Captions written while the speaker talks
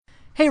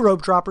Hey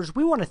Rope Droppers,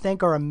 we want to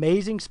thank our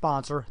amazing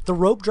sponsor, the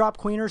Rope Drop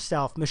Queen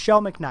herself,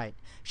 Michelle McKnight.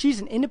 She's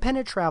an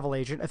independent travel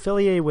agent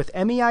affiliated with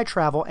MEI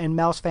Travel and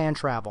Mouse Fan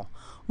Travel.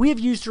 We have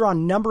used her on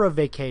a number of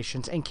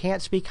vacations and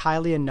can't speak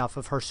highly enough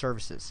of her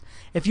services.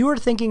 If you are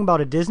thinking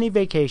about a Disney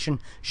vacation,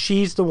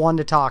 she's the one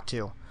to talk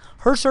to.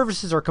 Her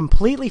services are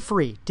completely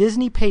free.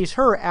 Disney pays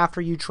her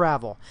after you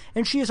travel,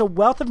 and she has a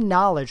wealth of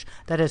knowledge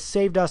that has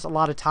saved us a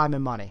lot of time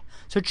and money.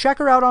 So check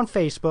her out on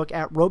Facebook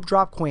at Rope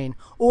Drop Queen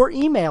or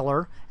email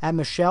her at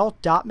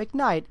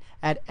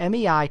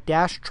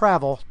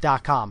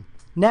michelle.mcknight@mei-travel.com.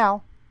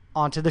 Now,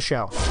 on to the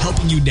show.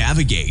 Helping you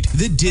navigate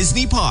the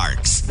Disney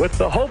parks. With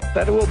the hope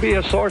that it will be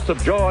a source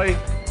of joy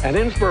and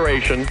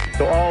inspiration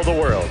to all the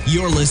world.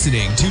 You're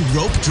listening to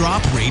Rope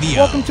Drop Radio.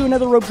 Welcome to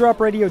another Rope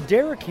Drop Radio.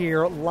 Derek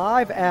here,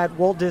 live at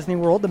Walt Disney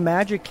World, the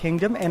Magic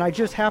Kingdom, and I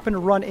just happened to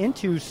run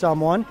into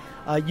someone,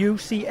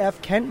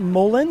 UCF Kent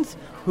Mullins,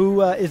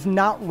 who is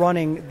not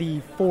running the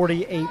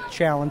 48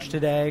 challenge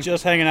today.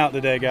 Just hanging out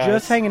today, guys.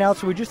 Just hanging out.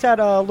 So we just had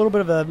a little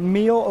bit of a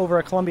meal over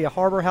at Columbia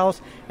Harbor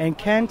House. And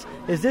Kent,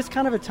 is this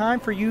kind of a time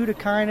for you to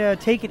kind of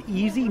take it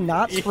easy,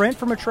 not sprint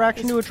from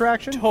attraction to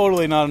attraction?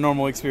 Totally not a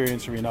normal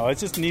experience for me, no.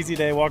 It's just an easy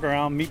day, walk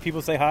around, meet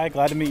people, say hi.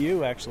 Glad to meet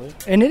you, actually.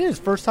 And it is.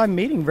 First time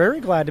meeting.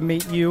 Very glad to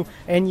meet you.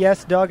 And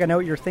yes, Doug, I know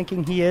what you're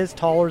thinking. He is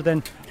taller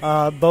than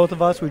both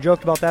of us. We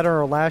joked about that on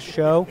our last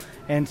show.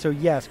 And so,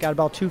 yes, got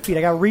about 2 feet.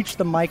 I got to reach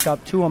the mic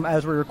up to him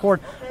as we record.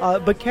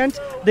 But, Kent,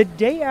 the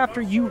day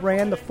after you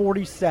ran the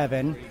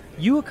 47,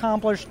 you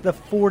accomplished the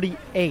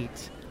 48.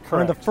 Correct.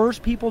 One of the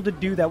first people to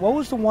do that. What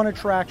was the one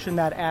attraction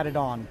that added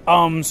on?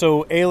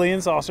 So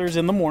Alien Saucers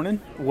in the morning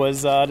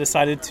was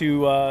decided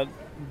to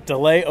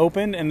delay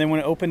open, and then when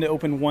it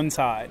opened one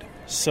side.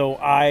 So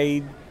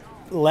I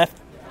left.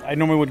 I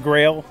normally would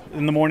grail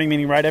in the morning,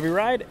 meaning ride every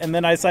ride, and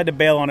then I decided to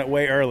bail on it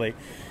way early.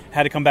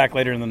 Had to come back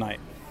later in the night.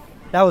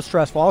 That was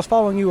stressful. I was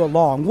following you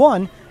along.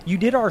 One, you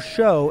did our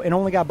show and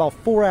only got about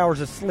 4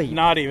 hours of sleep.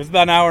 Not even. It was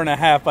about an hour and a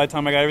half by the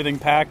time I got everything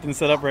packed and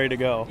set up, ready to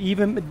go.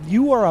 Even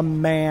you are a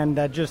man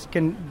that just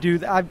can do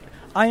that.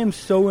 I am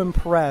so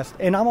impressed,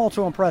 and I'm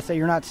also impressed that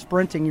you're not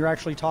sprinting. You're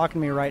actually talking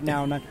to me right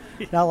now, not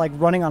like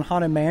running on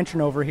Haunted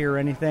Mansion over here or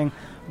anything.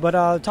 But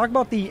talk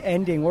about the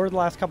ending. What were the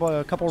last couple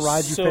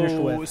rides you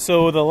finished with?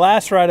 So the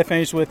last ride I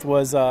finished with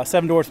was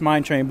Seven Dwarfs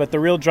Mine Train, but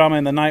the real drama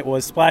in the night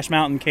was Splash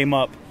Mountain came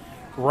up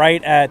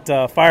right at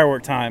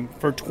firework time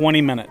for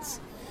 20 minutes.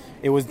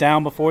 It was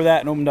down before that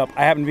and opened up.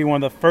 I happened to be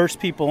one of the first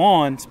people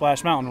on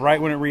Splash Mountain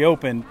right when it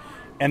reopened,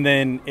 and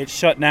then it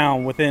shut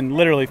down within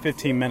literally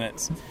 15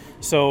 minutes.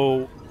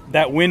 So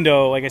that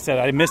window, like I said,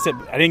 I missed it.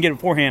 I didn't get it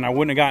beforehand. I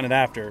wouldn't have gotten it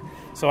after.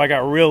 So I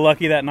got real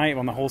lucky that night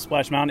on the whole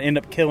Splash Mountain.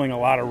 Ended up killing a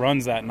lot of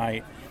runs that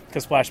night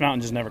because Splash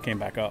Mountain just never came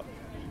back up.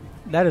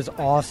 That is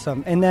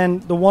awesome. And then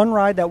the one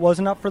ride that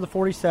wasn't up for the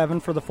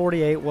 47, for the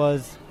 48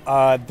 was?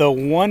 The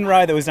one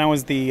ride that was down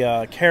was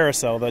the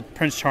carousel, the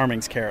Prince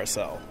Charming's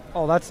carousel.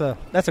 Oh, that's a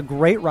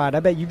great ride. I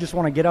bet you just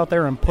want to get out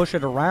there and push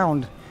it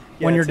around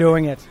when you're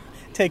doing it.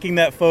 Taking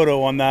that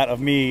photo on that of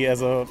me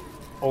as a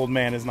old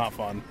man is not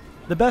fun.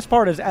 The best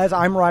part is, as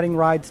I'm riding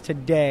rides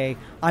today,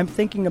 I'm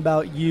thinking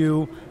about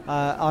you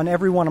on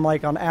everyone. I'm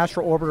like, on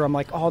Astro Orbiter, I'm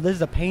like, oh, this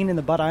is a pain in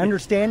the butt. I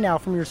understand now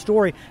from your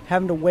story,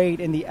 having to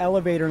wait in the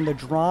elevator and the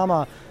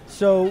drama.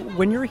 So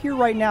when you're here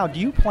right now, do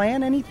you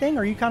plan anything?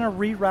 Are you kind of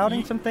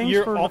rerouting some things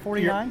for the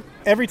 49?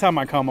 Every time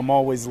I come, I'm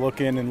always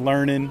looking and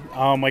learning.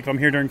 Like if I'm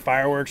here during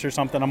fireworks or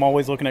something, I'm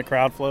always looking at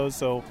crowd flows.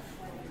 So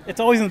it's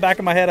always in the back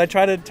of my head. I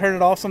try to turn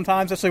it off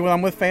sometimes, especially when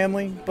I'm with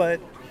family. But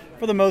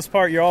for the most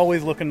part, you're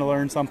always looking to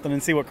learn something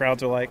and see what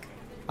crowds are like.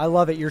 I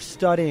love it. You're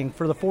studying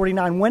for the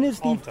 49. When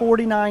is the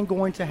 49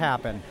 going to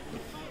happen?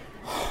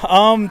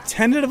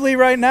 Tentatively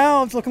right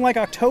now, it's looking like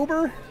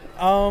October.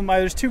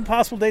 There's 2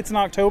 possible dates in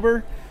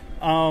October.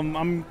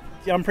 I'm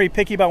pretty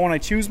picky about when I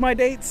choose my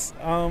dates,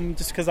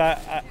 just because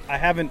I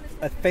haven't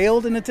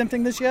failed in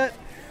attempting this yet.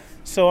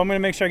 So I'm going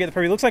to make sure I get the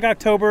perfect. It looks like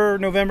October,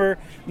 November.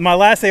 My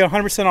last day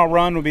 100% I'll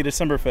run will be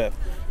December 5th.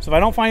 So if I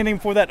don't find anything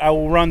before that, I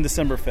will run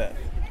December 5th.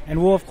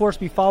 And we'll, of course,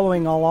 be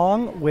following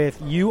along with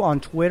you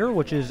on Twitter,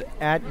 which is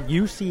at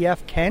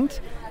UCF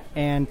Kent.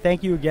 And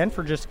thank you again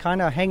for just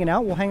kind of hanging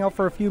out. We'll hang out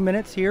for a few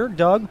minutes here.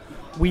 Doug,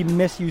 we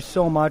miss you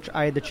so much.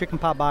 I had the chicken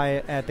pot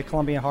pie at the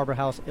Columbia Harbor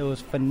House. It was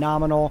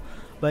phenomenal.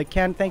 But,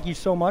 Ken, thank you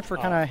so much for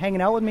kind of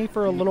hanging out with me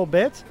for a little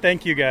bit.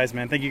 Thank you guys,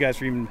 man. Thank you guys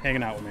for even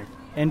hanging out with me.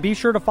 And be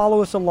sure to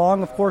follow us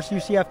along, of course,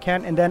 UCF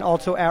Kent, and then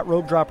also at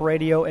Rope Drop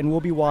Radio, and we'll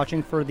be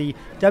watching for the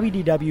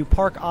WDW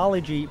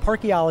Parkeology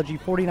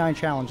 49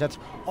 Challenge. That's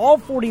all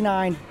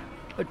 49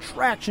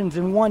 attractions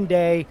in one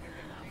day.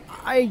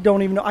 I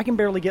don't even know. I can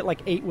barely get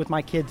like 8 with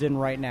my kids in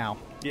right now.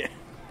 Yeah.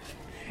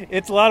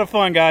 It's a lot of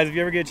fun, guys. If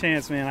you ever get a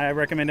chance, man, I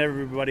recommend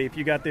everybody, if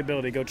you got the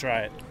ability, go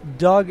try it.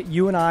 Doug,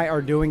 you and I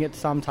are doing it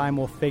sometime.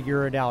 We'll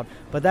figure it out.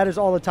 But that is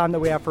all the time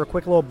that we have for a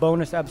quick little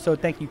bonus episode.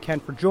 Thank you,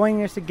 Ken, for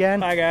joining us again.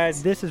 Bye,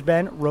 guys. This has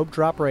been Rope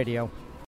Drop Radio.